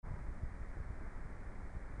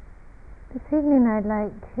This evening I'd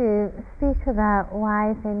like to speak about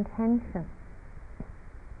wise intention.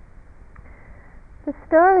 The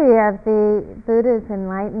story of the Buddha's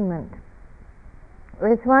enlightenment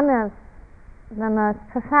is one of the most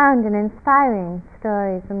profound and inspiring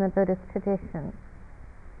stories in the Buddhist tradition.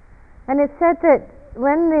 And it's said that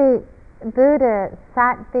when the Buddha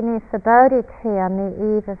sat beneath the Bodhi tree on the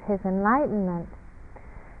eve of his enlightenment,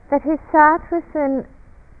 that he sat with an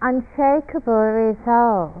unshakable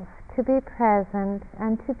resolve to be present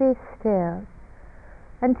and to be still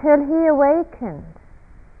until he awakened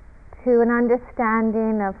to an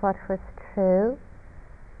understanding of what was true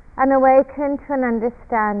and awakened to an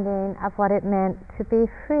understanding of what it meant to be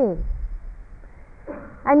free.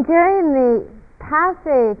 And during the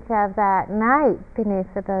passage of that night beneath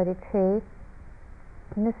the Bodhi tree,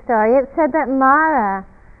 in the story it said that Mara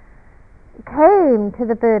came to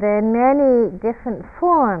the Buddha in many different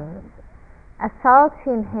forms,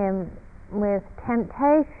 assaulting him with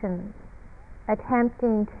temptations,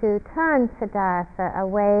 attempting to turn Siddhartha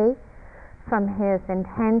away from his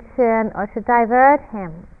intention or to divert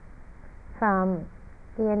him from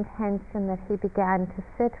the intention that he began to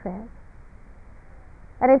sit with.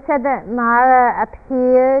 And it said that Mara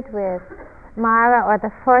appeared with Mara, or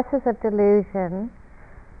the forces of delusion,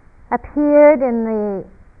 appeared in the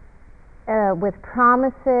with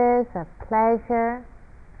promises of pleasure,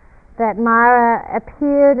 that Mara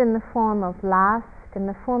appeared in the form of lust, in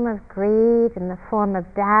the form of greed, in the form of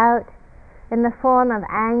doubt, in the form of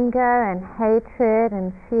anger and hatred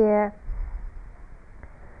and fear.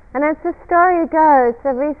 And as the story goes,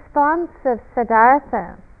 the response of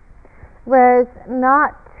Siddhartha was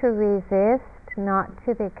not to resist, not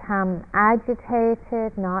to become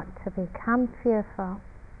agitated, not to become fearful,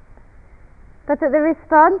 but that the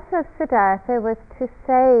response of Siddhartha was to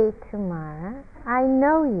say to Mara, I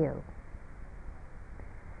know you.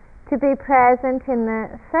 To be present in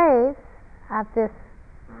the face of this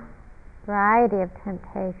variety of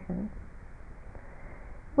temptations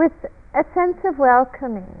with a sense of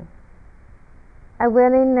welcoming, a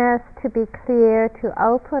willingness to be clear, to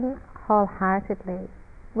open wholeheartedly,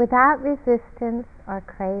 without resistance or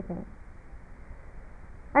craving.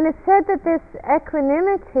 And it's said that this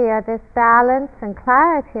equanimity, or this balance and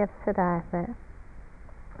clarity of Siddhartha,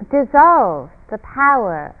 dissolved the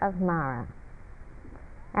power of Mara.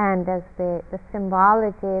 And as the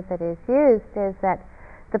symbology that is used is that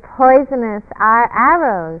the poisonous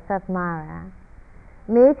arrows of Mara,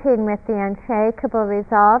 meeting with the unshakable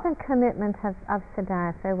resolve and commitment of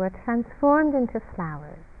Siddhartha, were transformed into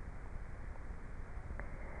flowers.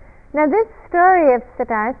 Now this story of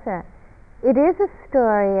Siddhartha, it is a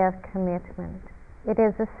story of commitment. It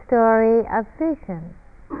is a story of vision.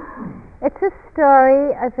 It's a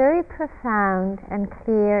story of very profound and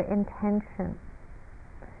clear intention.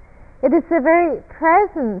 It is the very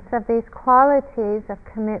presence of these qualities of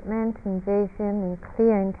commitment and vision and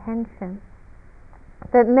clear intention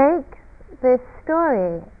that make this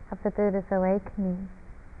story of the Buddha's awakening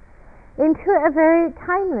into a very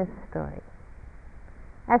timeless story,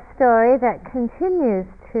 a story that continues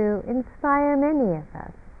to inspire many of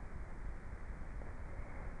us.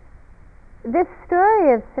 This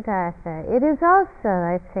story of Siddhartha, it is also,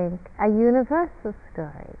 I think, a universal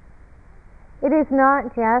story. It is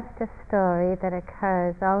not just a story that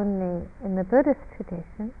occurs only in the Buddhist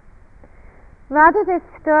tradition. Rather, this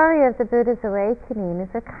story of the Buddha's awakening is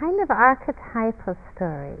a kind of archetypal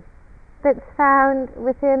story that's found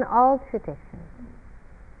within all traditions.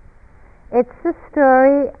 It's the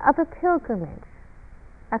story of a pilgrimage,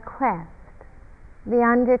 a quest, the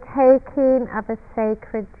undertaking of a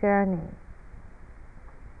sacred journey.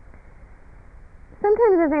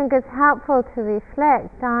 Sometimes I think it's helpful to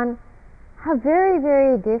reflect on how very,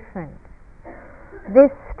 very different this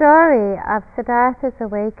story of Siddhartha's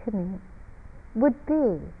awakening would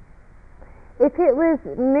be if it was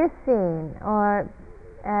missing or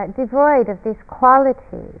devoid of these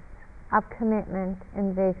qualities of commitment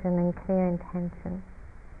and vision and clear intention.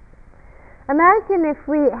 Imagine if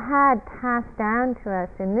we had passed down to us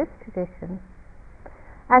in this tradition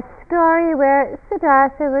a story where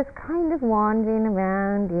Siddhartha was kind of wandering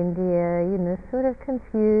around India, sort of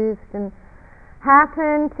confused, and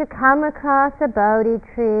happened to come across a Bodhi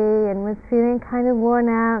tree and was feeling kind of worn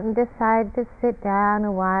out and decided to sit down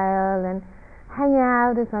a while and hang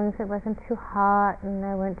out as long as it wasn't too hot and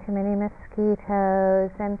there weren't too many mosquitoes,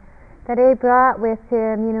 and that he brought with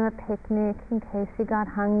him, a picnic in case he got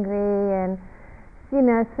hungry, and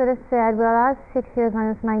sort of said, well, I'll sit here as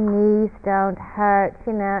long as my knees don't hurt,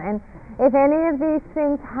 and if any of these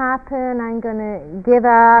things happen, I'm going to give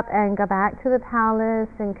up and go back to the palace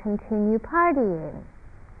and continue partying.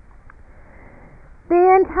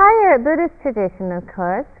 The entire Buddhist tradition, of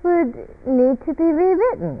course, would need to be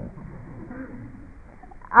rewritten.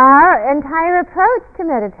 Our entire approach to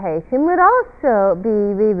meditation would also be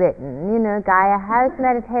rewritten. Gaia House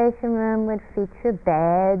meditation room would feature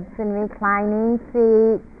beds and reclining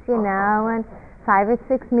seats, and 5 or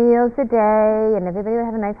 6 meals a day, and everybody would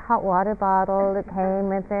have a nice hot water bottle that came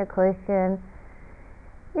with their cushion.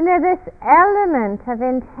 This element of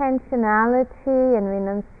intentionality and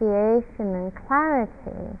renunciation and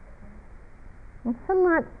clarity, and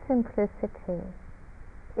somewhat simplicity,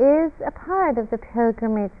 is a part of the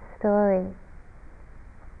pilgrimage story.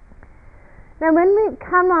 Now, when we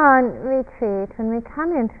come on retreat, when we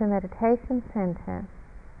come into a meditation center,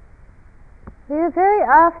 we are very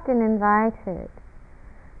often invited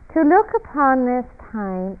to look upon this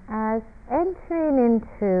time as entering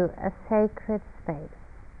into a sacred space.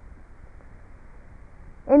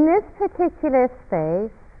 In this particular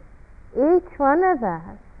space, each one of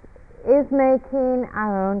us is making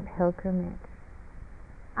our own pilgrimage,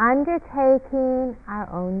 undertaking our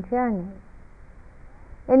own journey.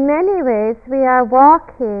 In many ways, we are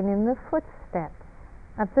walking in the footsteps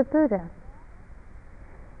of the Buddha.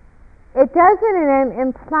 It doesn't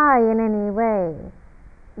imply in any way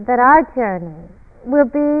that our journey will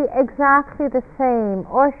be exactly the same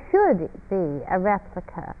or should be a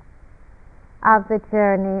replica of the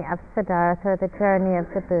journey of Siddhartha, the journey of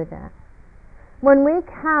the Buddha. When we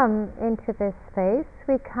come into this space,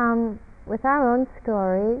 we come with our own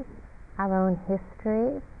stories, our own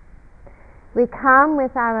histories. We come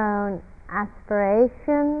with our own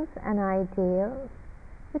aspirations and ideals,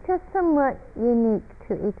 which are somewhat unique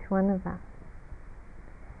to each one of us.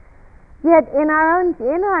 Yet in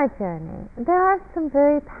our journey, there are some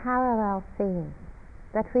very parallel themes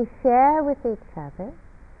that we share with each other,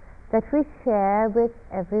 that we share with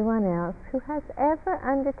everyone else who has ever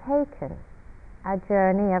undertaken a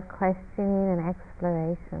journey of questioning and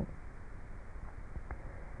exploration.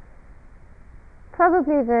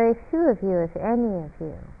 Probably very few of you, if any of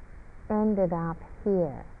you, ended up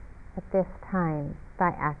here at this time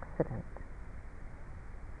by accident.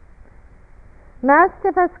 Most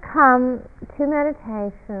of us come to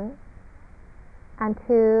meditation and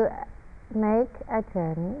to make a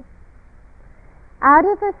journey out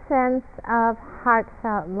of a sense of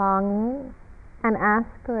heartfelt longing and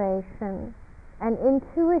aspiration and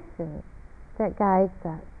intuition that guides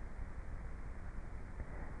us.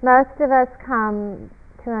 Most of us come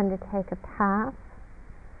to undertake a path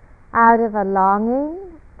out of a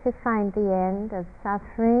longing to find the end of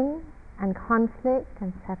suffering and conflict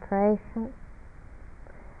and separation,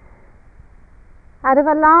 out of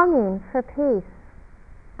a longing for peace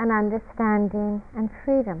and understanding and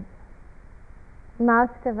freedom.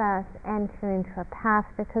 Most of us enter into a path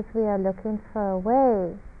because we are looking for a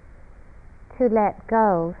way to let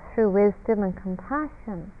go through wisdom and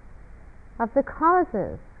compassion of the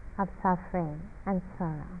causes of suffering and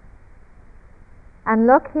sorrow, and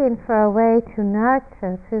looking for a way to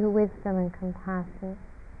nurture through wisdom and compassion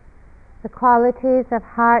the qualities of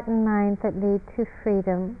heart and mind that lead to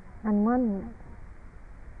freedom and oneness.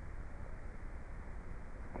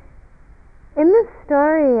 In the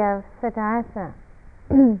story of Siddhartha,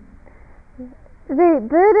 the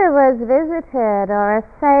Buddha was visited or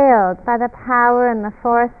assailed by the power and the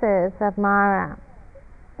forces of Mara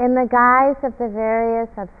in the guise of the various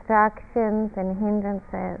obstructions and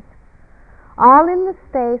hindrances, all in the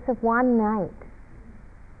space of one night.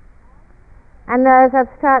 And those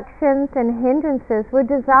obstructions and hindrances were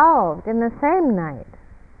dissolved in the same night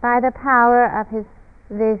by the power of his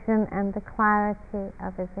vision and the clarity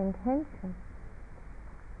of his intention.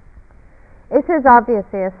 This is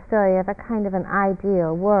obviously a story of a kind of an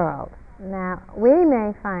ideal world. Now, we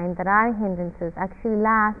may find that our hindrances actually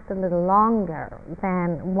last a little longer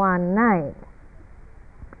than one night.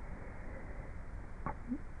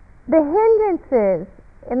 The hindrances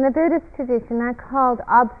in the Buddhist tradition are called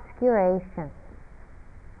obscurations.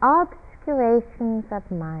 Obscurations of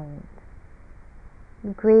mind.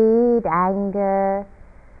 Greed, anger,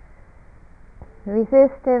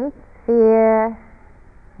 resistance, fear,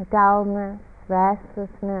 dullness,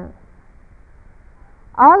 restlessness.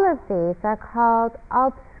 All of these are called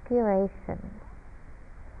obscurations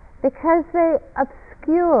because they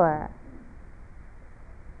obscure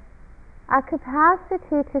our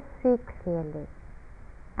capacity to see clearly,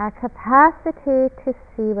 our capacity to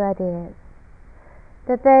see what is.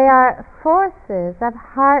 That they are forces of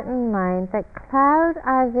heart and mind that cloud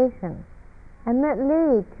our vision and that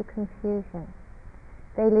lead to confusion.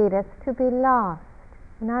 They lead us to be lost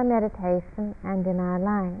in our meditation and in our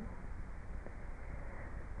lives.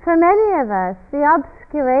 For many of us, the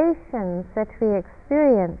obscurations that we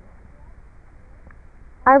experience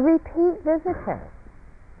are repeat visitors.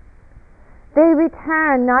 They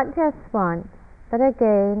return not just once, but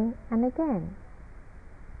again and again.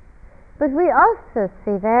 But we also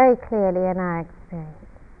see very clearly in our experience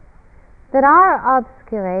that our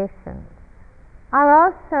obscurations are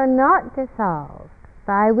also not dissolved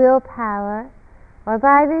by willpower or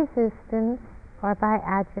by resistance or by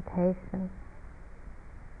agitation.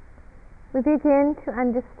 We begin to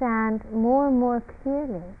understand more and more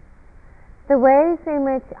clearly the ways in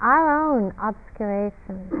which our own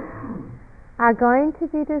obscurations are going to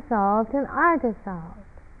be dissolved and are dissolved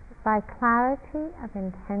by clarity of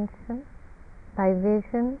intention, by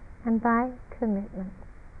vision, and by commitment.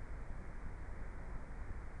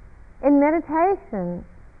 In meditation,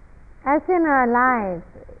 as in our lives,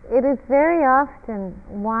 it is very often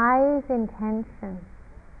wise intention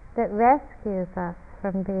that rescues us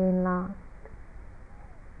from being lost.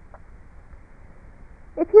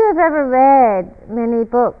 If you have ever read many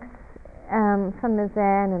books from the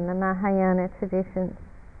Zen and the Mahayana traditions,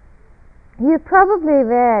 you've probably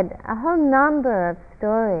read a whole number of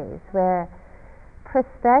stories where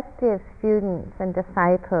prospective students and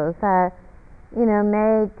disciples are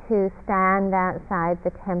made to stand outside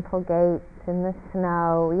the temple gates in the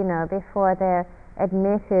snow, before they're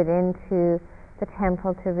admitted into the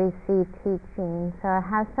temple to receive teachings, or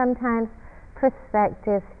how sometimes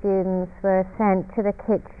prospective students were sent to the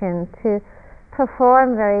kitchen to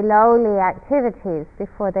perform very lowly activities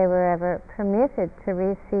before they were ever permitted to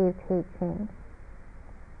receive teachings.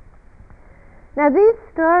 Now, these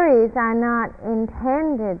stories are not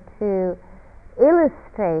intended to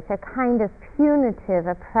illustrate a kind of punitive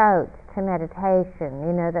approach to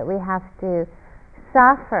meditation, that we have to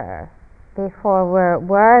suffer before we're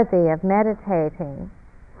worthy of meditating.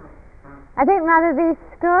 I think rather these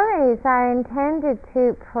stories are intended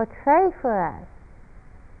to portray for us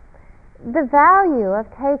the value of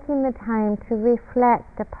taking the time to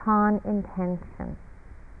reflect upon intention,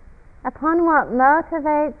 upon what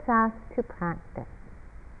motivates us to practice,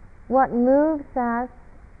 what moves us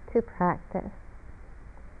to practice.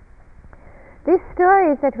 These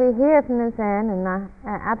stories that we hear from the Zen and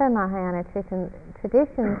other Mahayana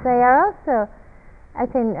traditions, they are also, I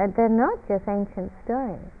think, they're not just ancient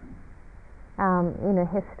stories,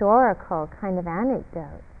 historical kind of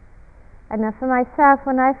anecdotes. And for myself,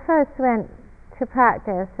 when I first went to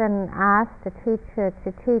practice and asked a teacher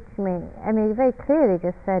to teach me, he very clearly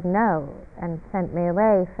just said no and sent me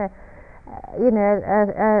away for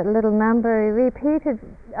a little number repeated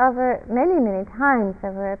over many times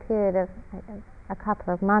over a period of a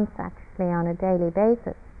couple of months, actually, on a daily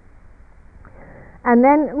basis. And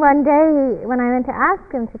then one day, when I went to ask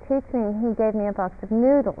him to teach me, he gave me a box of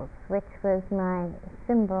noodles, which was my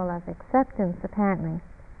symbol of acceptance, apparently.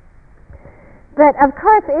 But of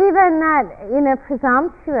course, even that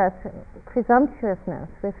presumptuousness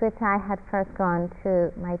with which I had first gone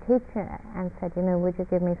to my teacher and said, would you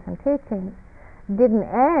give me some teachings, didn't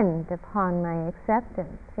end upon my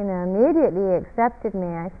acceptance. Immediately he accepted me,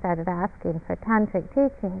 I started asking for tantric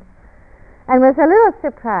teachings, and was a little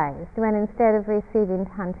surprised when instead of receiving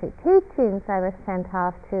tantric teachings, I was sent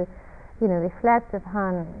off to, reflect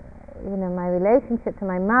upon my relationship to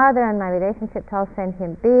my mother and my relationship to all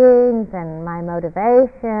sentient beings and my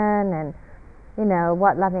motivation and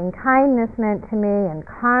what loving kindness meant to me and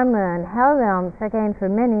karma and hell realms again for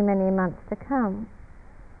many months to come.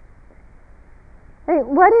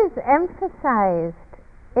 What is emphasized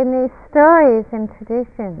in these stories and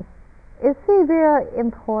traditions is the real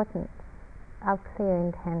importance of clear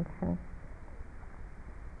intention.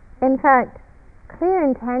 In fact, clear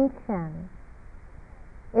intention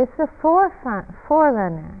is the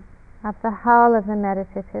forerunner of the whole of the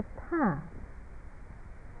meditative path.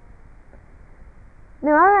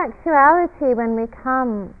 Now, our actuality when we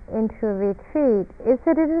come into a retreat is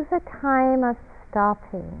that it is a time of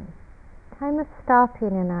stopping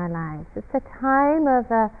in our lives. It's a time of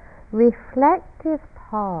a reflective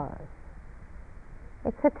pause.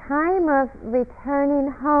 It's a time of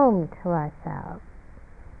returning home to ourselves,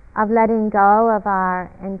 of letting go of our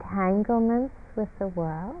entanglements with the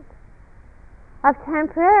world, of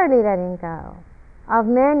temporarily letting go of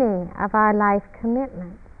many of our life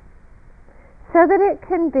commitments, so that it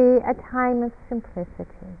can be a time of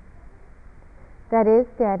simplicity that is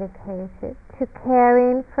dedicated to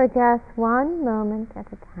caring for just one moment at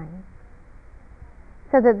a time,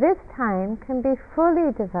 so that this time can be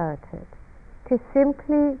fully devoted to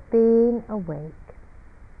simply being awake,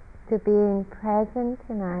 to being present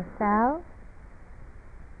in ourselves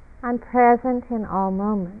and present in all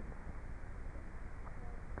moments.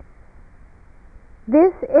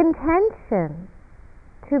 This intention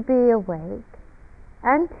to be awake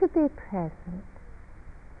and to be present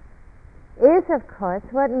is, of course,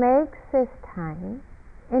 what makes this time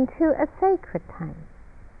into a sacred time,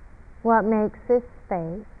 what makes this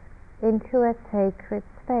space into a sacred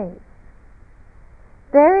space.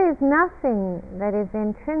 There is nothing that is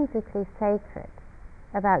intrinsically sacred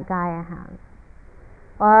about Gaia House,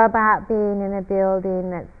 or about being in a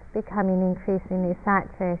building that's becoming increasingly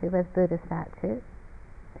saturated with Buddha statues.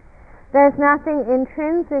 There's nothing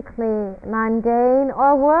intrinsically mundane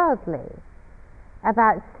or worldly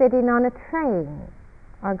about sitting on a train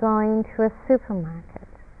or going to a supermarket.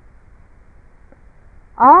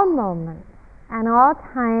 All moments and all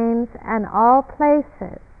times and all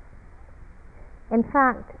places, in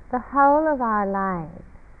fact, the whole of our lives,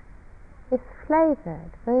 is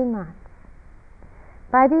flavored very much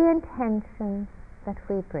by the intentions that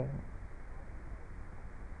we bring.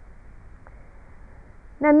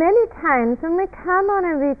 Now, many times when we come on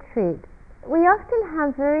a retreat, we often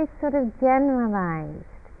have very sort of generalized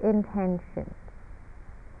intentions.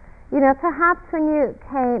 Perhaps when you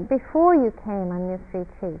came, before you came on this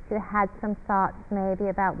retreat, you had some thoughts maybe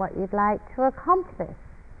about what you'd like to accomplish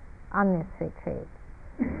on this retreat.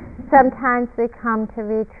 Sometimes we come to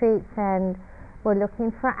retreats and we're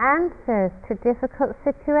looking for answers to difficult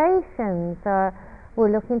situations, or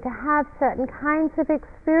we're looking to have certain kinds of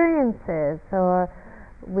experiences, or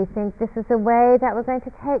we think this is a way that we're going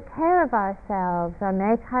to take care of ourselves or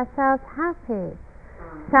make ourselves happy.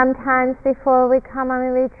 Sometimes before we come on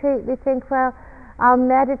a retreat, we think, well, I'll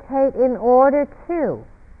meditate in order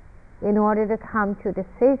to come to a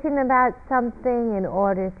decision about something, in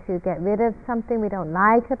order to get rid of something we don't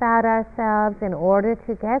like about ourselves, in order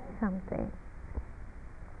to get something.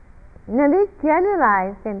 Now, these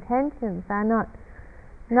generalized intentions are not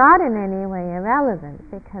in any way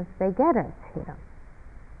irrelevant, because they get us here.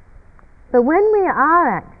 But when we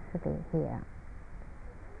are actually here,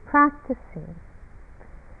 practicing,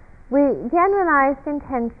 generalized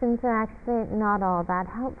intentions are actually not all that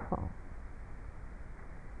helpful.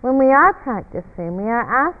 When we are practicing, we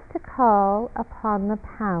are asked to call upon the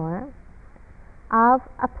power of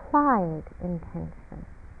applied intention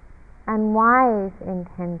and wise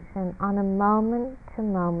intention on a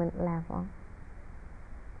moment-to-moment level.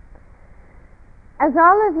 As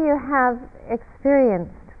all of you have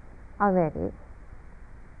experienced already,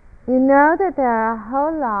 you know that there are a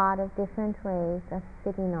whole lot of different ways of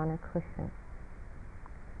sitting on a cushion.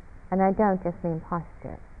 And I don't just mean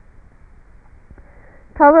posture.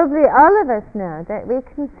 Probably all of us know that we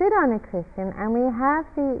can sit on a cushion and we have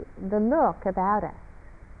the look about us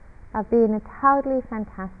of being a totally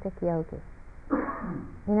fantastic yogi.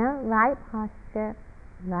 Right posture,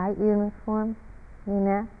 right uniform,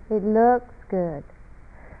 it looks good.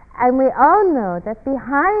 And we all know that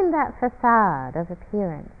behind that facade of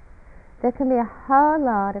appearance, there can be a whole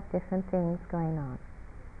lot of different things going on.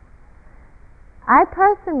 I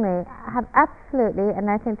personally have absolutely, and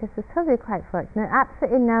I think this is probably quite fortunate,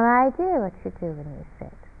 absolutely no idea what you do when you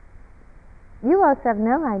sit. You also have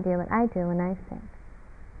no idea what I do when I sit.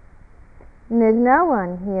 And there's no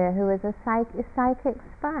one here who is a psychic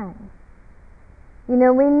spy. We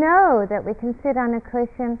know that we can sit on a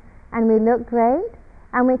cushion and we look great,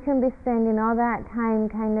 and we can be spending all that time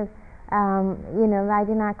kind of,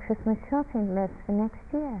 writing our Christmas shopping list for next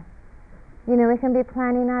year. We can be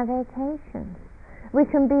planning our vacations. We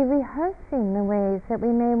can be rehearsing the ways that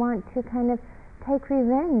we may want to kind of take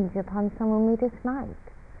revenge upon someone we dislike.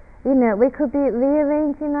 We could be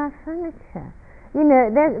rearranging our furniture.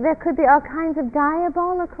 There could be all kinds of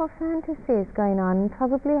diabolical fantasies going on, and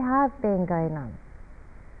probably have been going on.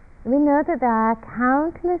 We know that there are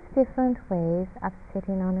countless different ways of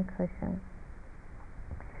sitting on a cushion.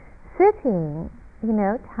 Sitting,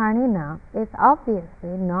 turning up, is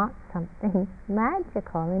obviously not something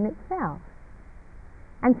magical in itself.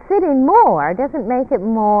 And sitting more doesn't make it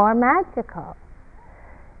more magical.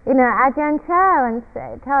 Ajahn Chah once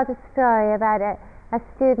told a story about a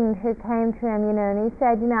student who came to him, and he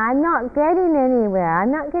said, I'm not getting anywhere.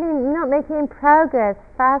 I'm not making progress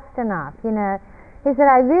fast enough, He said,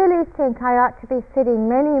 I really think I ought to be sitting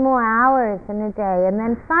many more hours in a day, and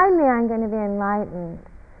then finally I'm going to be enlightened.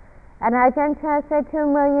 And Ajahn Chah said to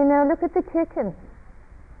him, well, look at the chickens.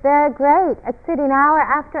 They're great at sitting hour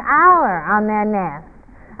after hour on their nest,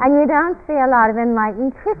 and you don't see a lot of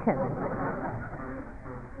enlightened chickens.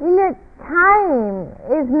 Time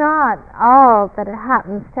is not all that it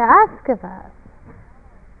happens to ask of us.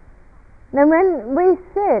 Now, when we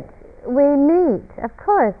sit, we meet, of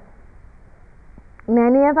course,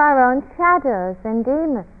 many of our own shadows and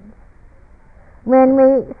demons. When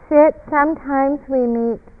we sit, sometimes we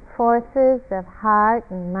meet forces of heart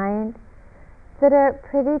and mind that are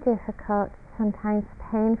pretty difficult, sometimes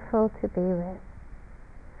painful to be with.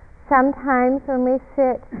 Sometimes when we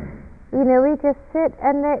sit, we just sit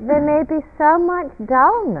and there may be so much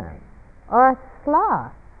dullness or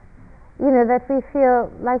sloth, that we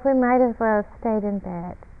feel like we might as well have stayed in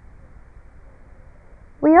bed.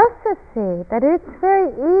 We also see that it's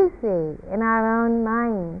very easy in our own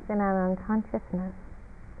minds, in our own consciousness,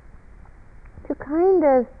 to kind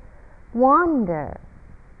of wander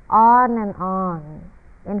on and on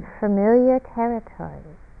in familiar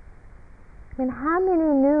territories. I mean, how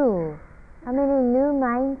many new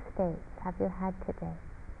mind states have you had today?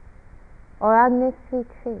 Or on this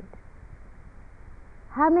retreat?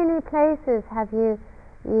 How many places have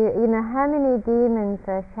how many demons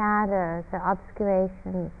or shadows or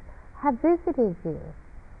obscurations have visited you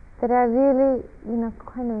that are really,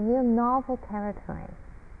 kind of real novel territory?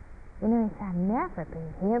 You say, I've never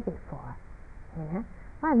been here before,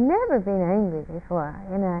 I've never been angry before,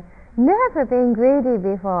 never been greedy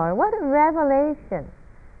before. What a revelation.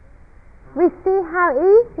 We see how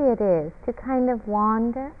easy it is to kind of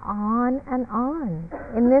wander on and on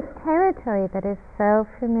in this territory that is so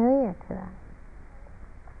familiar to us.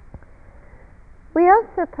 We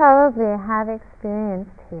also probably have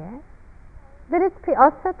experienced here that it's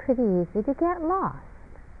also pretty easy to get lost.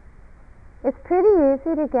 It's pretty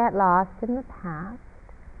easy to get lost in the past,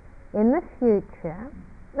 in the future,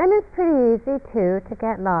 and it's pretty easy too to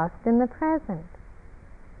get lost in the present.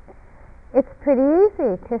 It's pretty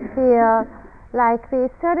easy to feel like we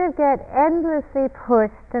sort of get endlessly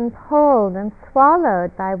pushed and pulled and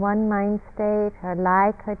swallowed by one mind state or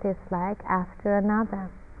like or dislike after another.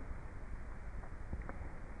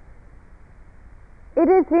 It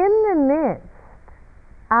is in the midst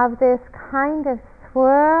of this kind of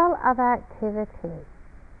swirl of activity,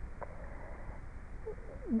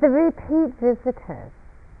 the repeat visitors,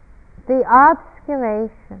 the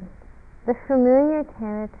obscurations, the familiar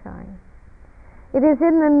territory. It is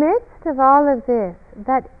in the midst of all of this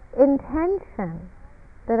that intention,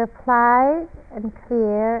 that applied and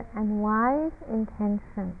clear and wise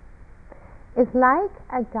intention, is like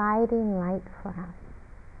a guiding light for us.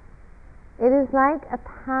 It is like a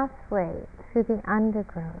pathway through the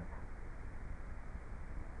undergrowth.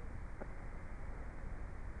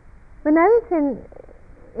 When I was in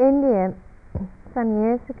India some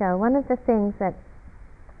years ago, one of the things that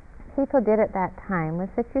people did at that time was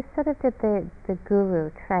that you sort of did the guru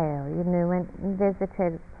trail, went and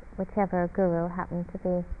visited whichever guru happened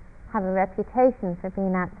to have a reputation for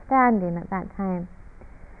being outstanding at that time.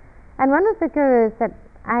 And one of the gurus that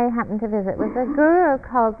I happened to visit was a guru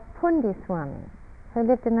called Pundi Swami, who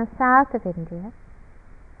lived in the south of India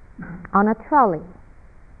on a trolley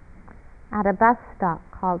at a bus stop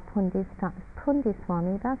called Pundi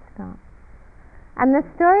Swami bus stop. And the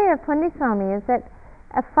story of Pundi Swami is that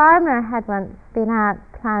a farmer had once been out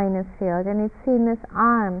plowing his field and he'd seen this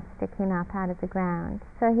arm sticking up out of the ground.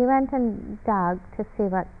 So he went and dug to see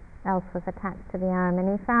what else was attached to the arm,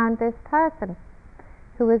 and he found this person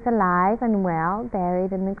who was alive and well,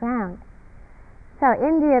 buried in the ground. So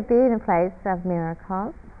India being a place of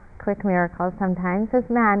miracles, quick miracles sometimes, this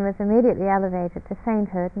man was immediately elevated to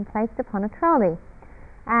sainthood and placed upon a trolley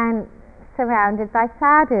and surrounded by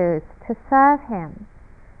sadhus to serve him.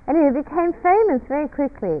 And he became famous very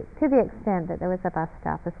quickly, to the extent that there was a bus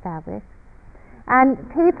stop established. And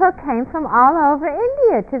people came from all over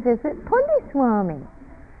India to visit Pundi Swami.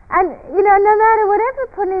 And, no matter whatever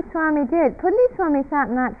Pundi Swami did, Pundi Swami sat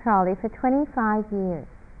in that trolley for 25 years.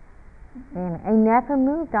 He never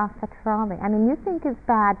moved off the trolley. I mean, you think it's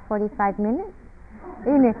bad 45 minutes?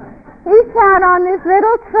 He sat on this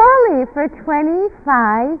little trolley for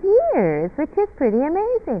 25 years, which is pretty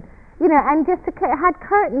amazing. And just had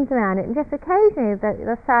curtains around it, and just occasionally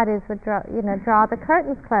the sadhus would draw the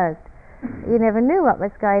curtains closed. You never knew what was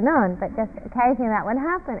going on, but just occasionally that would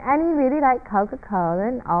happen. And he really liked Coca-Cola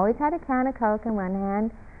and always had a can of Coke in one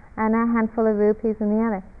hand and a handful of rupees in the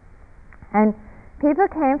other. And people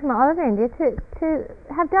came from all over India to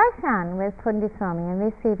have darshan with Pundi Swami and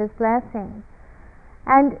receive his blessing.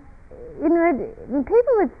 And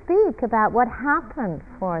people would speak about what happened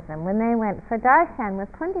for them when they went for darshan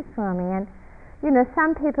with Pundi Swami, and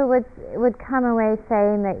some people would come away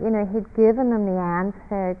saying that he'd given them the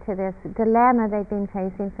answer to this dilemma they'd been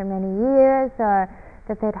facing for many years, or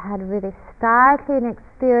that they'd had a really startling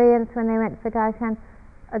experience when they went for darshan.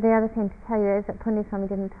 Or the other thing to tell you is that Pundi Swami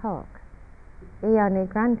didn't talk; he only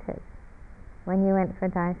grunted when you went for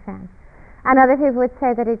darshan. And other people would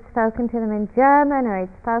say that he'd spoken to them in German, or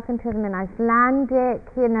he'd spoken to them in Icelandic,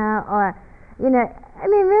 or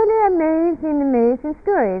Really amazing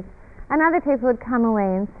stories. And other people would come away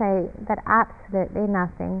and say that absolutely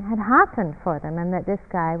nothing had happened for them, and that this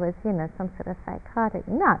guy was, some sort of psychotic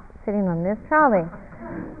nut sitting on this trolley.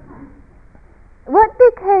 What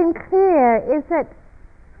became clear is that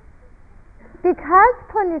because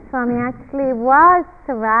Pundiswami actually was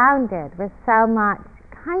surrounded with so much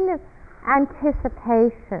kind of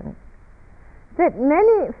anticipation, that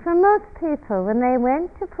for most people, when they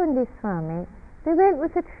went to Pundiswami, they went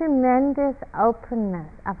with a tremendous openness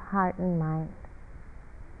of heart and mind,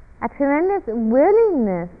 a tremendous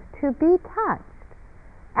willingness to be touched,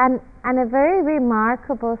 and a very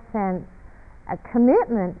remarkable sense, a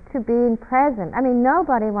commitment to being present.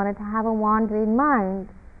 Nobody wanted to have a wandering mind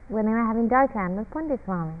when they were having darshan with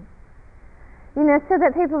Pundiswami. So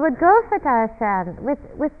that people would go for darshan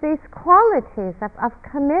with these qualities of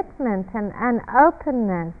commitment and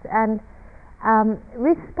openness and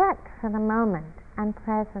respect for the moment and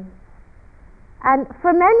presence. And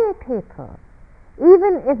for many people,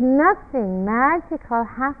 even if nothing magical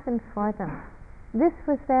happened for them, this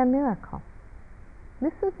was their miracle.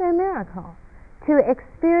 This was their miracle, to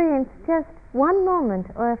experience just one moment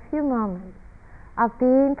or a few moments of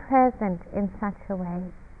being present in such a way.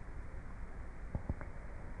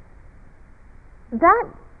 That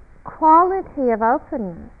quality of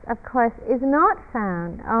openness, of course, is not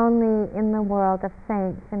found only in the world of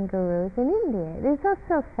saints and gurus in India. It is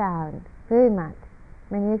also found very much,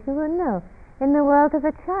 many of you will know, in the world of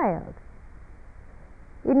a child.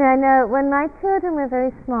 I know when my children were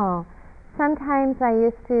very small, sometimes I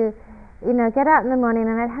used to, get up in the morning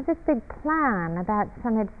and I'd have this big plan about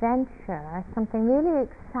some adventure or something really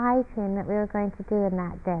exciting that we were going to do in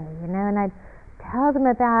that day, and I'd tell them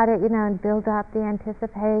about it, and build up the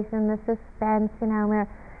anticipation, the suspense, where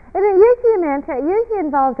it usually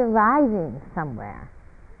involved arriving somewhere,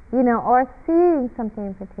 or seeing something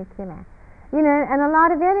in particular, and a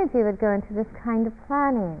lot of energy would go into this kind of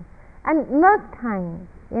planning. And most times,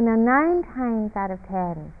 9 times out of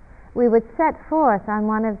 10, we would set forth on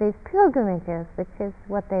one of these pilgrimages, which is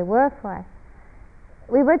what they were for us.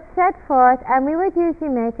 We would set forth, and we would usually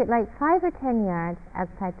make it like 5 or 10 yards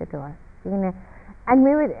outside the door, and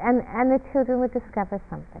we would, and the children would discover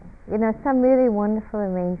something, some really wonderful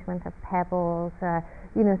arrangement of pebbles,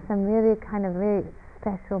 some really kind of very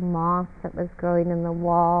special moss that was growing in the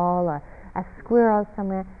wall, or a squirrel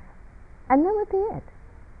somewhere, and that would be it.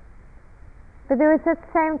 But there was that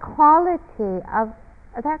same quality of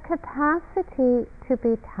that capacity to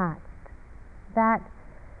be touched, that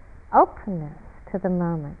openness to the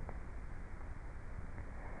moment.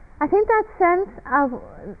 I think that sense of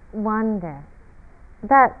wonder,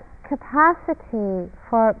 that capacity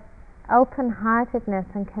for open-heartedness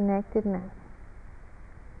and connectedness,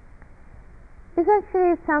 is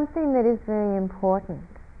actually something that is very important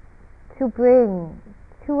to bring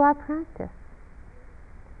to our practice,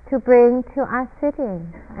 to bring to our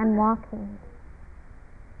sitting and walking.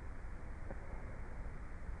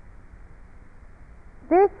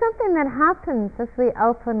 There's something that happens as we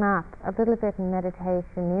open up a little bit in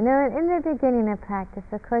meditation. In the beginning of practice,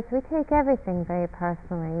 of course, we take everything very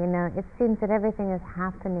personally. It seems that everything is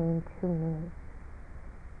happening to me.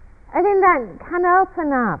 I think that can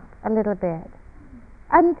open up a little bit.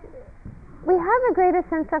 And we have a greater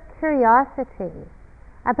sense of curiosity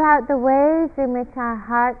about the ways in which our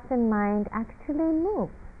hearts and mind actually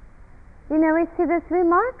move. We see this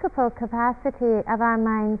remarkable capacity of our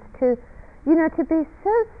minds to be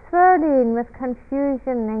so swirling with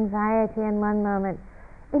confusion and anxiety in one moment,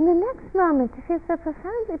 in the next moment to feel so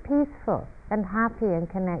profoundly peaceful and happy and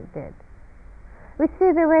connected. We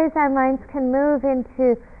see the ways our minds can move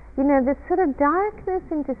into, this sort of darkness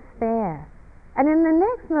and despair, and in the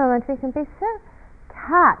next moment we can be so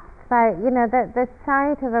touched by, the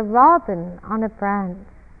sight of a robin on a branch.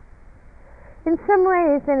 In some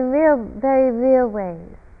ways, in very real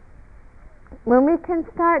ways, when we can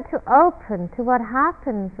start to open to what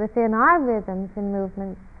happens within our rhythms and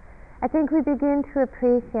movements, I think we begin to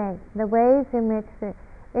appreciate the ways in which,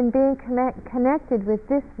 in being connected with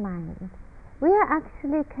this mind, we are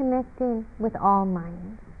actually connecting with all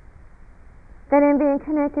minds. That in being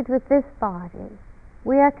connected with this body,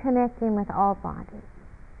 we are connecting with all bodies.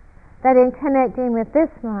 That in connecting with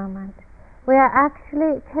this moment, we are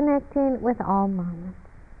actually connecting with all moments.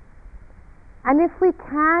 And if we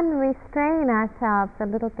can restrain ourselves a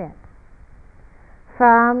little bit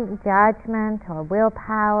from judgment or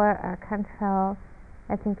willpower or control,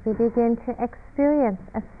 I think we begin to experience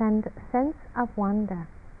a sense of wonder,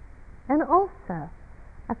 and also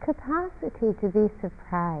a capacity to be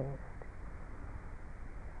surprised.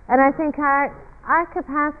 And I think our our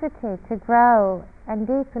capacity to grow and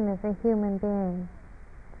deepen as a human being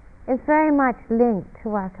is very much linked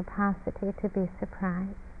to our capacity to be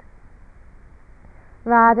surprised,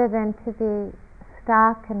 rather than to be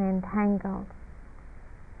stuck and entangled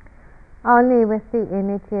only with the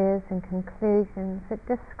images and conclusions that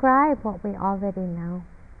describe what we already know.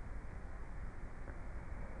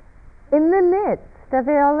 In the midst of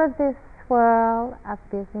all of this swirl of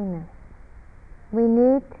busyness, we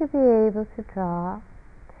need to be able to draw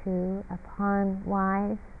upon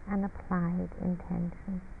wise and applied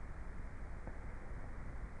intention.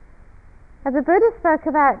 Now, the Buddha spoke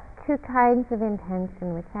about two kinds of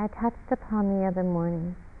intention, which I touched upon the other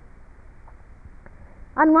morning.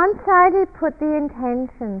 On one side, he put the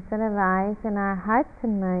intentions that arise in our hearts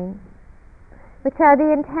and minds, which are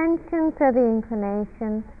the intentions or the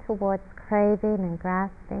inclinations towards craving and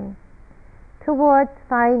grasping, towards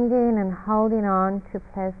finding and holding on to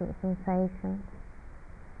pleasant sensations,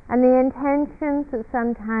 and the intentions that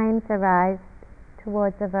sometimes arise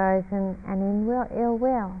towards aversion and ill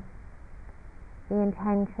will, the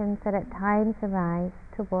intentions that at times arise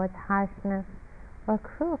towards harshness or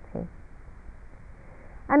cruelty.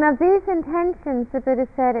 And of these intentions, the Buddha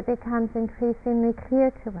said, it becomes increasingly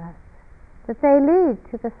clear to us that they lead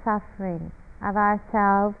to the suffering of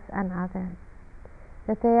ourselves and others,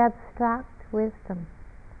 that they obstruct wisdom,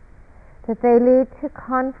 that they lead to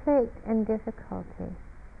conflict and difficulty,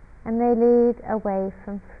 and they lead away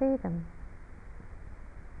from freedom.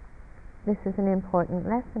 This is an important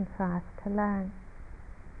lesson for us to learn.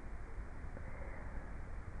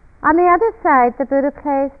 On the other side, the Buddha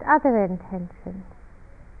placed other intentions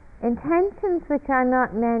which are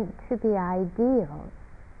not meant to be ideals,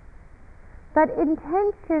 but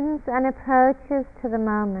intentions and approaches to the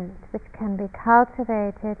moment which can be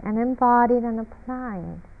cultivated and embodied and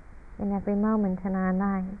applied in every moment in our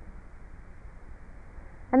lives.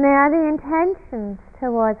 And they are the intentions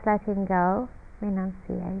towards letting go,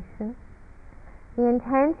 renunciation, the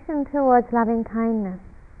intention towards loving kindness,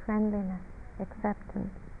 friendliness,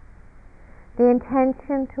 acceptance, the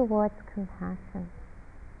intention towards compassion.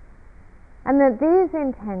 And that these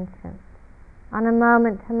intentions, on a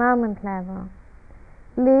moment-to-moment level,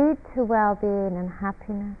 lead to well-being and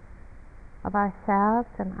happiness of ourselves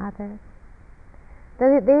and others.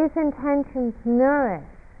 That these intentions nourish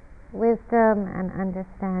wisdom and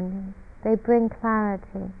understanding. They bring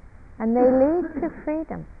clarity, and they lead to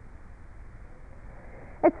freedom.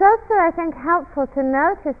 It's also, I think, helpful to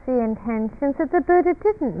notice the intentions that the Buddha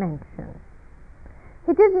didn't mention.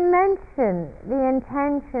 He didn't mention the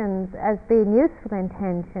intentions as being useful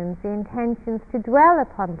intentions, the intentions to dwell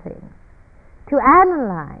upon things, to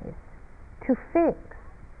analyze, to fix,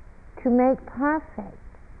 to make perfect,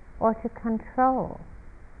 or to control.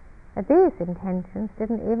 But these intentions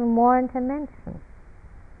didn't even warrant a mention.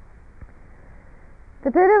 The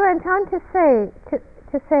Buddha went on to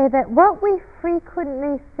say that what we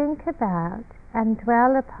frequently think about and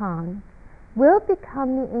dwell upon will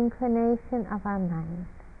become the inclination of our mind.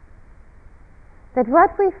 That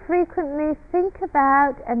what we frequently think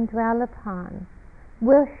about and dwell upon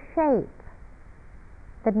will shape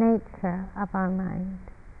the nature of our mind.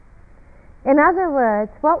 In other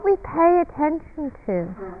words, what we pay attention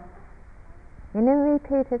to in a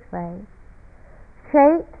repeated way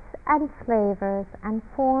shapes and flavors and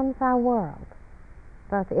forms our world,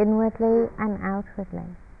 both inwardly and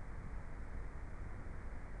outwardly.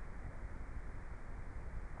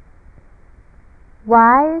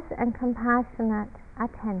 Wise and compassionate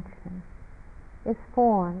attention is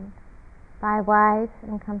formed by wise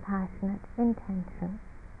and compassionate intention.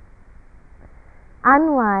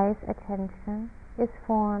 Unwise attention is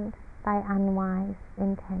formed by unwise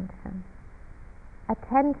intention.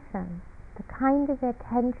 Attention, the kind of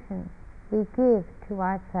attention we give to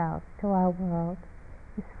ourselves, to our world,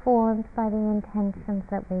 is formed by the intentions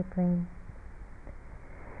that we bring.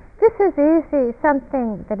 This is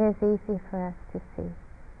something that is easy for us to see.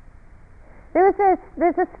 There's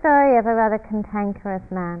a story of a rather cantankerous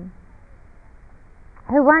man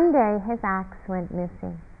who one day his axe went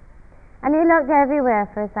missing. And he looked everywhere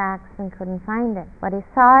for his axe and couldn't find it. What he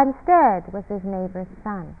saw instead was his neighbor's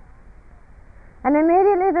son. And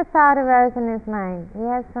immediately the thought arose in his mind, he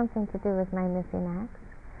has something to do with my missing axe.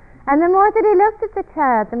 And the more that he looked at the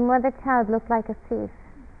child, the more the child looked like a thief,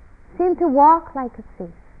 seemed to walk like a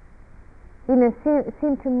thief.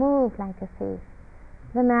 Seemed to move like a thief.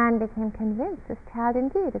 The man became convinced this child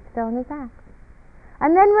indeed had stolen his axe.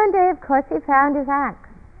 And then one day, of course, he found his axe.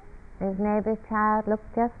 His neighbor's child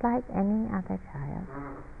looked just like any other child.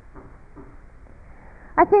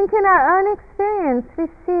 I think in our own experience we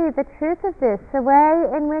see the truth of this, the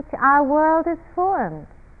way in which our world is formed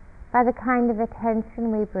by the kind of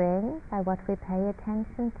attention we bring, by what we pay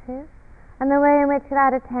attention to, and the way in which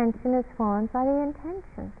that attention is formed by the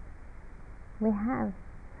intentions we have.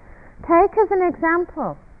 Take as an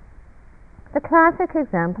example, the classic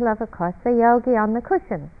example of course, the yogi on the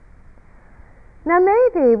cushion. Now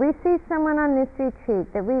maybe we see someone on this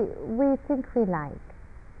retreat that we think we like.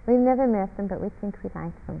 We've never met them, but we think we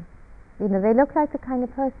like them. They look like the kind of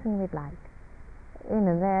person we'd like.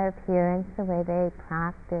 Their appearance, the way they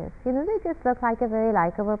practice, they just look like a very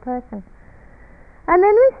likable person. And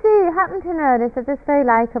then we happen to notice that this very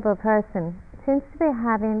likable person seems to be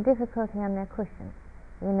having difficulty on their cushion.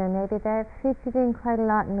 Maybe they're fidgeting quite a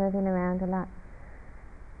lot and moving around a lot.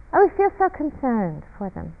 And we feel so concerned for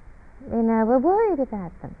them. We're worried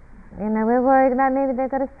about them. We're worried about maybe they've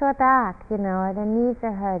got a sore back, or their knees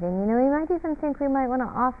are hurting. We might even think we might want to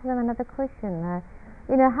offer them another cushion, or,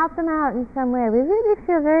 help them out in some way. We really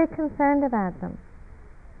feel very concerned about them.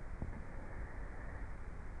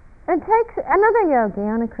 And take another yogi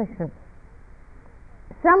on a cushion.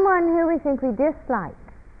 Someone who we think we dislike.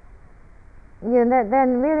 They're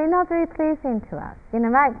really not very pleasing to us.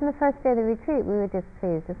 Right from the first day of the retreat, we were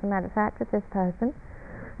displeased, as a matter of fact, with this person.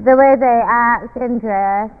 The way they act and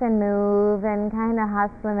dress and move and kind of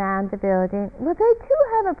hustle around the building. Well, they too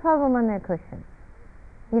have a problem on their cushion.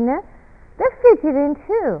 They're fidgeting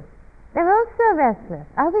too. They're also restless.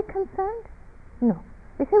 Are we concerned? No.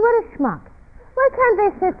 We say, what a schmuck. Why can't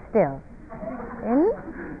they sit still?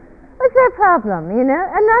 What's their problem?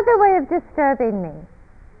 Another way of disturbing me.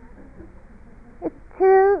 It's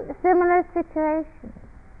two similar situations.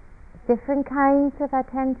 Different kinds of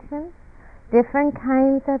attention. Different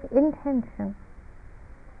kinds of intention.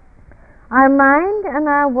 Our mind and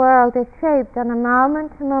our world is shaped on a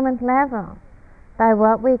moment-to-moment level by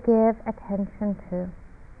what we give attention to.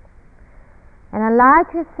 In a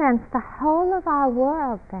larger sense, the whole of our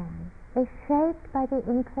world then is shaped by the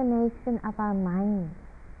inclination of our mind.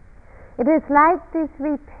 It is like these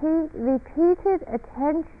repeated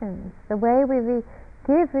attentions, the way we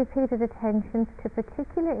give repeated attentions to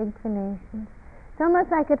particular inclinations. It's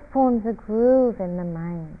almost like it forms a groove in the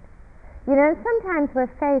mind. Sometimes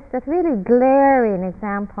we're faced with really glaring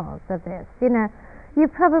examples of this. You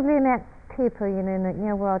probably met people, in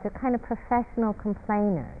your world, are kind of professional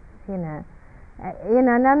complainers. No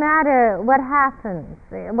matter what happens,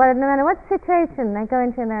 no matter what situation they go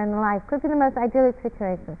into in their life, could be the most idyllic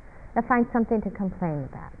situation, they find something to complain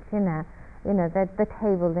about. The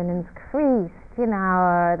table linen's creased,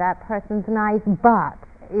 or that person's nice butt,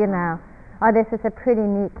 or this is a pretty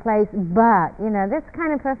neat place, but, this kind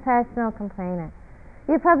of professional complainer.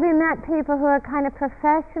 You probably met people who are kind of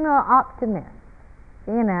professional optimists.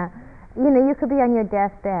 You could be on your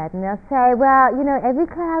deathbed and they'll say, well, every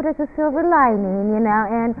cloud has a silver lining, and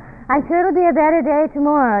I'm sure it'll be a better day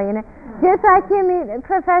tomorrow, Just like you meet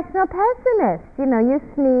professional pessimists, you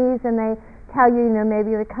sneeze and they tell you, maybe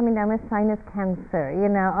you're coming down with sinus cancer,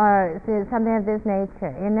 or something of this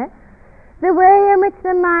nature, The way in which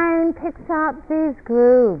the mind picks up these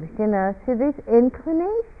grooves, through these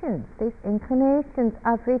inclinations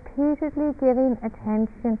of repeatedly giving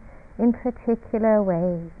attention in particular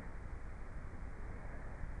ways.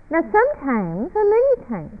 Now sometimes, or many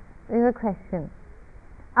times, we have a question,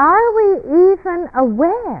 are we even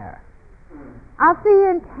aware of the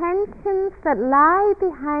intentions that lie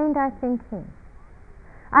behind our thinking?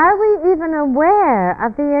 Are we even aware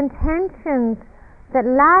of the intentions that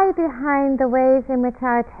lie behind the ways in which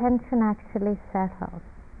our attention actually settles?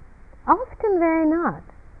 Often very not.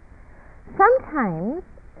 Sometimes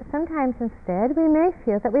instead, we may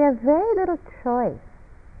feel that we have very little choice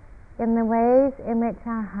in the ways in which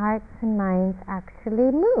our hearts and minds actually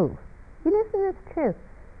move. Isn't this true?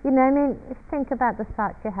 Think about the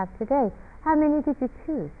thoughts you have today. How many did you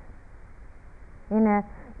choose?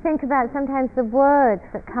 Think about sometimes the words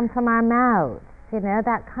that come from our mouths.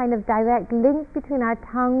 That kind of direct link between our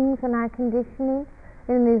tongues and our conditioning,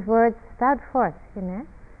 in these words spout forth,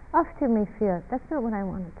 Often we feel, that's not what I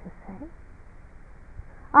wanted to say.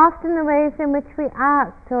 Often the ways in which we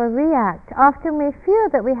act or react, often we feel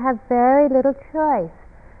that we have very little choice,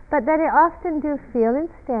 but that we often do feel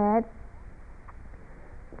instead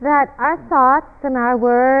that our thoughts and our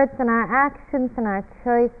words and our actions and our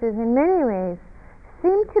choices in many ways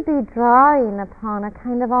seem to be drawing upon a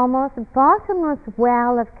kind of almost bottomless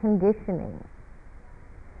well of conditioning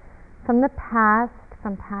from the past,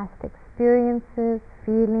 from past experiences,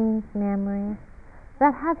 feelings, memories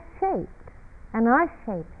that have shaped and are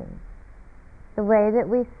shaping the way that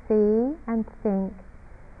we see and think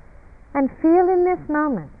and feel in this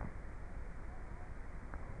moment.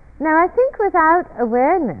 Now, I think without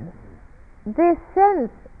awareness, this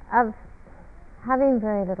sense of having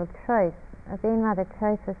very little choice, of being rather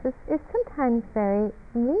choiceless, is sometimes very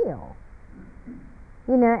real.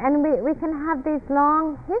 And we can have these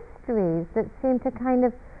long histories that seem to kind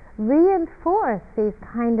of reinforce these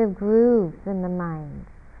kind of grooves in the mind.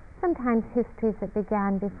 Sometimes histories that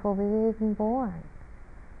began before we were even born.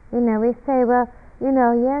 We say, well,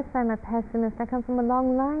 yes, I'm a pessimist. I come from a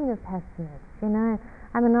long line of pessimists.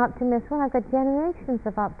 I'm an optimist. Well, I've got generations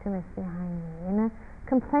of optimists behind me.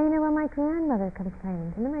 Complainer, well, my grandmother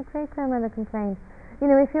complained, and then my great-grandmother complained. We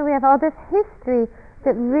feel we have all this history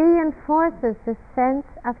that reinforces this sense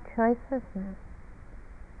of choicelessness.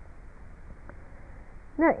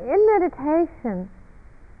 Now, in meditation,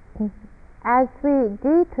 as we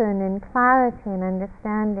deepen in clarity and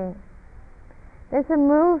understanding, there's a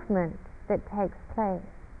movement that takes place.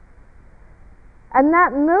 And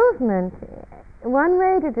that movement, one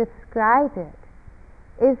way to describe it,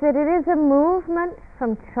 is that it is a movement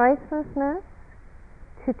from choicelessness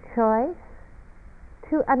to choice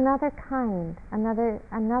to another kind,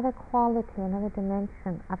 another quality, another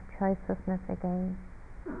dimension of choicelessness again.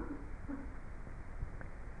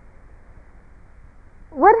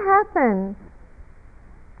 What happens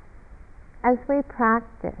as we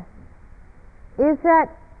practice is that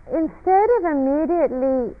instead of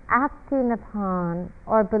immediately acting upon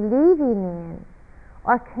or believing in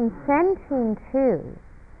or consenting to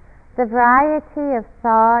the variety of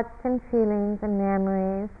thoughts and feelings and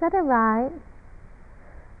memories that arise,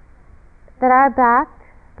 that are backed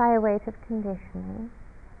by a weight of conditioning,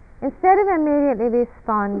 instead of immediately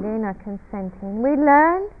responding or consenting, we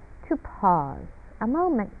learn to pause a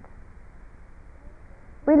moment.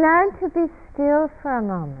 We learn to be still for a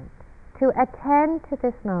moment, to attend to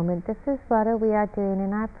this moment. This is what we are doing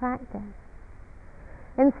in our practice.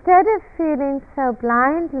 Instead of feeling so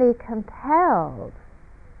blindly compelled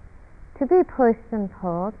to be pushed and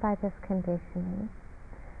pulled by this conditioning,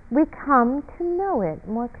 we come to know it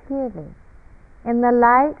more clearly. In the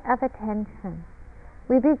light of attention,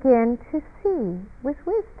 we begin to see with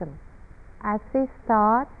wisdom as these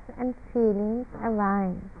thoughts and feelings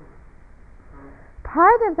arise.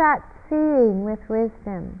 Part of that seeing with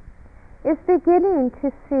wisdom is beginning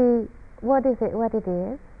to see what it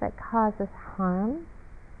is that causes harm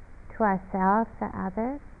to ourselves or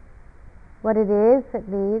others, what it is that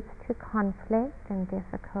leads to conflict and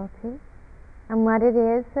difficulty, and what it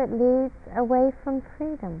is that leads away from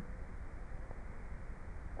freedom.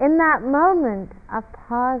 In that moment of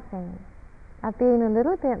pausing, of being a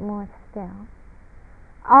little bit more still,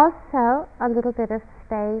 also a little bit of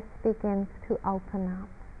space begins to open up.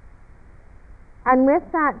 And with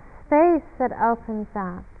that space that opens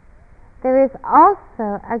up, there is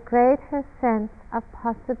also a greater sense of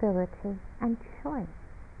possibility and choice.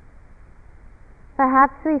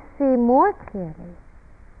 Perhaps we see more clearly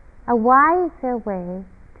a wiser way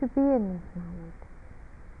to be in this moment.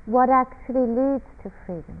 What actually leads to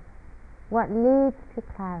freedom? What leads to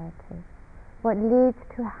clarity? What leads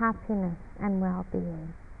to happiness and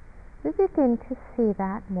well-being? We begin to see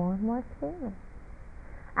that more and more clearly.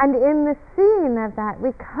 And in the seeing of that,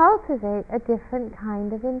 we cultivate a different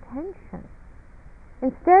kind of intention.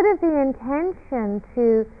 Instead of the intention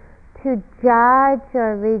to judge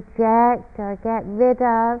or reject or get rid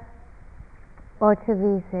of or to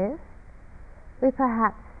resist, we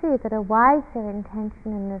perhaps see that a wiser intention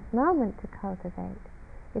in this moment to cultivate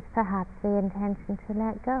is perhaps the intention to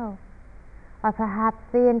let go, or perhaps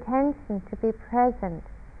the intention to be present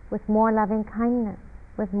with more loving kindness,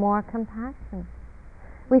 with more compassion.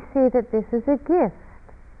 We see that this is a gift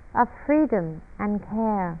of freedom and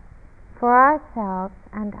care for ourselves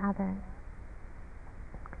and others.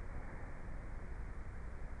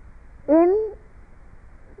 In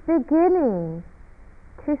beginning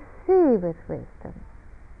to see with wisdom,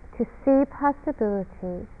 to see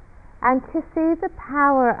possibilities, and to see the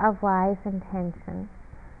power of wise intention,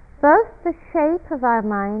 both the shape of our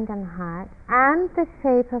mind and heart and the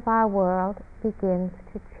shape of our world begins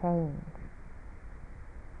to change.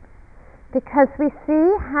 Because we see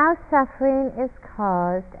how suffering is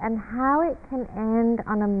caused and how it can end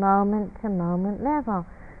on a moment-to-moment level.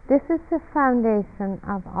 This is the foundation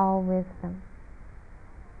of all wisdom.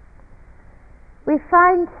 We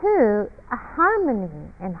find too a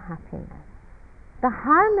harmony in happiness, the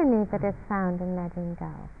harmony that is found in letting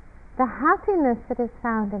go, the happiness that is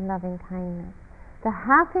found in loving kindness, the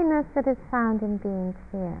happiness that is found in being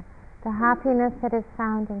clear, the happiness that is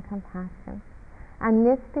found in compassion. And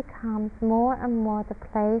this becomes more and more the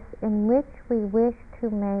place in which we wish to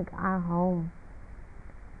make our home.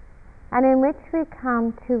 and in which we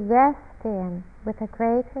come to rest in with a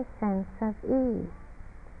greater sense of ease.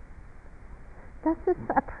 This is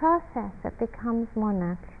a process that becomes more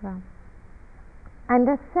natural, and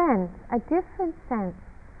a different sense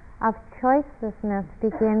of choicelessness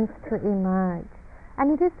begins to emerge,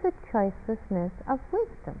 and it is the choicelessness of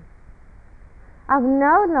wisdom, of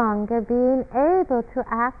no longer being able to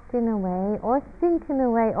act in a way or think in a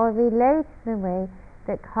way or relate in a way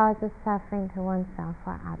that causes suffering to oneself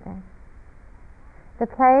or others. The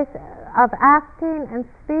place of acting and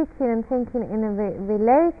speaking and thinking in a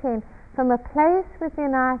relating from a place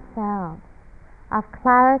within ourselves of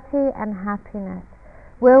clarity and happiness,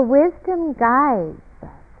 where wisdom guides us.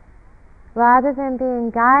 Rather than being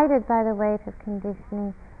guided by the weight of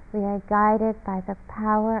conditioning, we are guided by the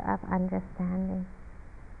power of understanding.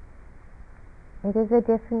 It is a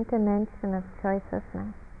different dimension of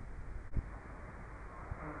choicelessness.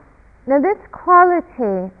 Now, this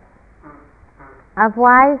quality of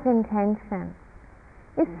wise intention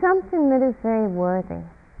is something that is very worthy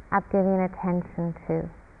of giving attention to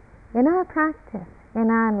in our practice,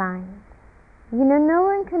 in our lives. No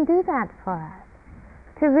one can do that for us.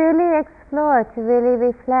 To really explore, to really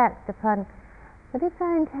reflect upon what is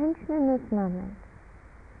our intention in this moment?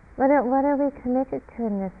 What are we committed to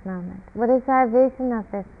in this moment? What is our vision of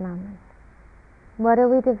this moment? What are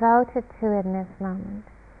we devoted to in this moment?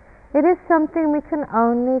 It is something we can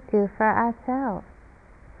only do for ourselves.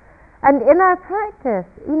 And in our practice,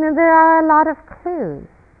 there are a lot of clues.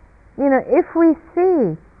 If we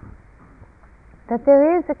see that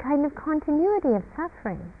there is a kind of continuity of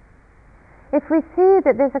suffering, if we see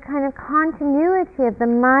that there's a kind of continuity of the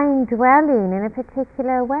mind dwelling in a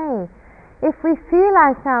particular way, if we feel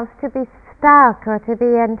ourselves to be stuck or to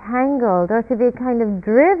be entangled or to be kind of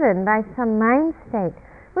driven by some mind state,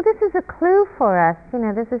 well, this is a clue for us.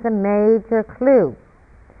 This is a major clue.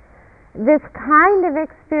 This kind of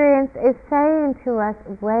experience is saying to us,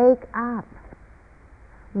 wake up.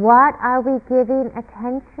 What are we giving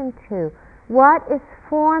attention to? What is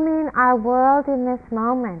forming our world in this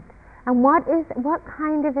moment? And what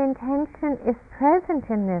kind of intention is present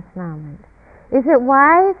in this moment? Is it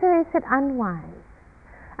wise or is it unwise?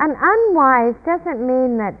 And unwise doesn't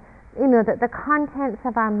mean that that the contents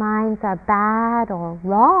of our minds are bad or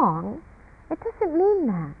wrong. It doesn't mean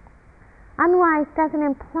that. Unwise doesn't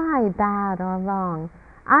imply bad or wrong.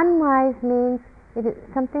 Unwise means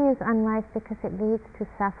something is unwise because it leads to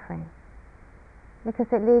suffering, because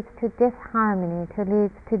it leads to disharmony, it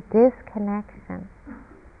leads to disconnection.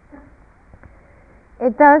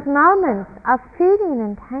 Those moments of feeling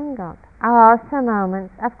entangled are also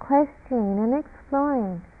moments of questioning and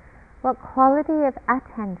exploring what quality of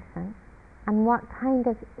attention and what kind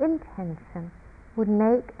of intention would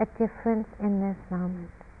make a difference in this moment,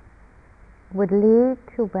 would lead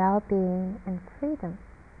to well-being and freedom.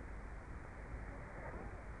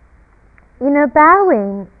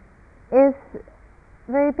 Bowing is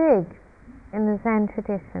very big in the Zen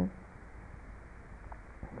tradition.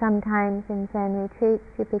 Sometimes in Zen retreats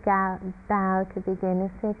you bow to begin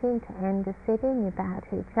a sitting, to end a sitting, you bow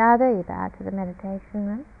to each other, you bow to the meditation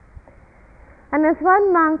room. And as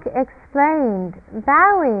one monk explained,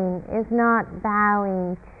 bowing is not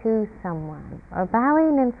bowing to someone or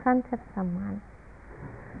bowing in front of someone.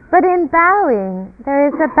 But in bowing, there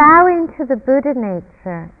is a bowing to the Buddha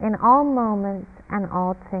nature in all moments and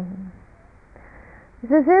all things.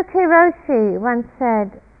 Suzuki Roshi once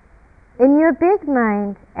said, "In your big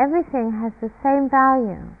mind, everything has the same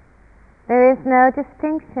value. There is no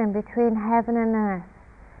distinction between heaven and earth,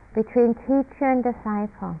 between teacher and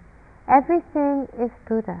disciple. Everything is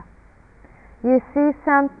Buddha. You see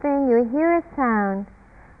something, you hear a sound,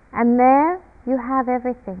 and there you have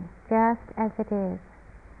everything, just as it is,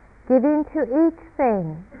 giving to each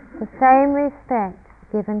thing the same respect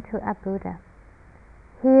given to a Buddha.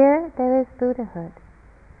 Here there is Buddhahood.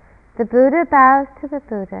 The Buddha bows to the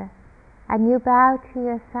Buddha, and you bow to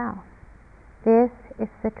yourself. This is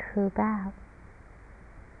the true bow."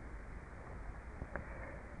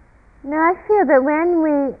 Now I feel that when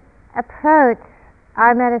we approach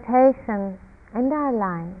our meditation and our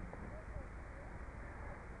lives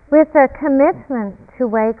with a commitment to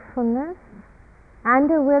wakefulness and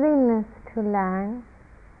a willingness to learn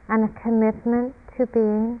and a commitment to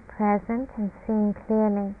being present and seeing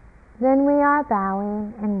clearly, then we are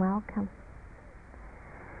bowing in welcome.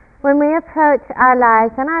 When we approach our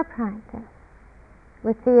lives and our practice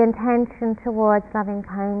with the intention towards loving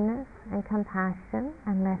kindness and compassion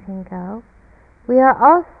and letting go, we are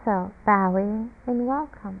also bowing in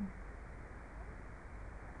welcome.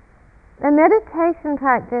 The meditation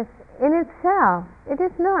practice in itself, it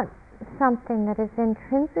is not something that is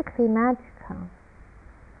intrinsically magical,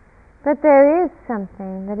 but there is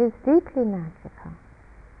something that is deeply magical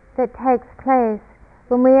that takes place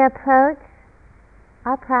when we approach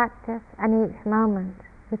our practice and each moment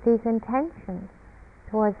with these intentions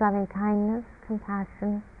towards loving kindness,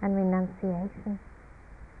 compassion, and renunciation.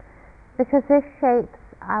 Because this shapes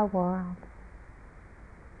our world.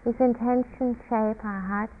 These intentions shape our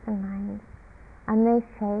hearts and minds, and they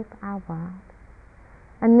shape our world.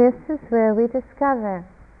 And this is where we discover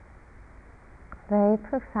very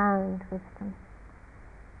profound wisdom.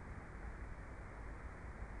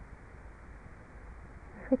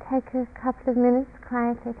 If we take a couple of minutes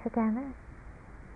quietly together.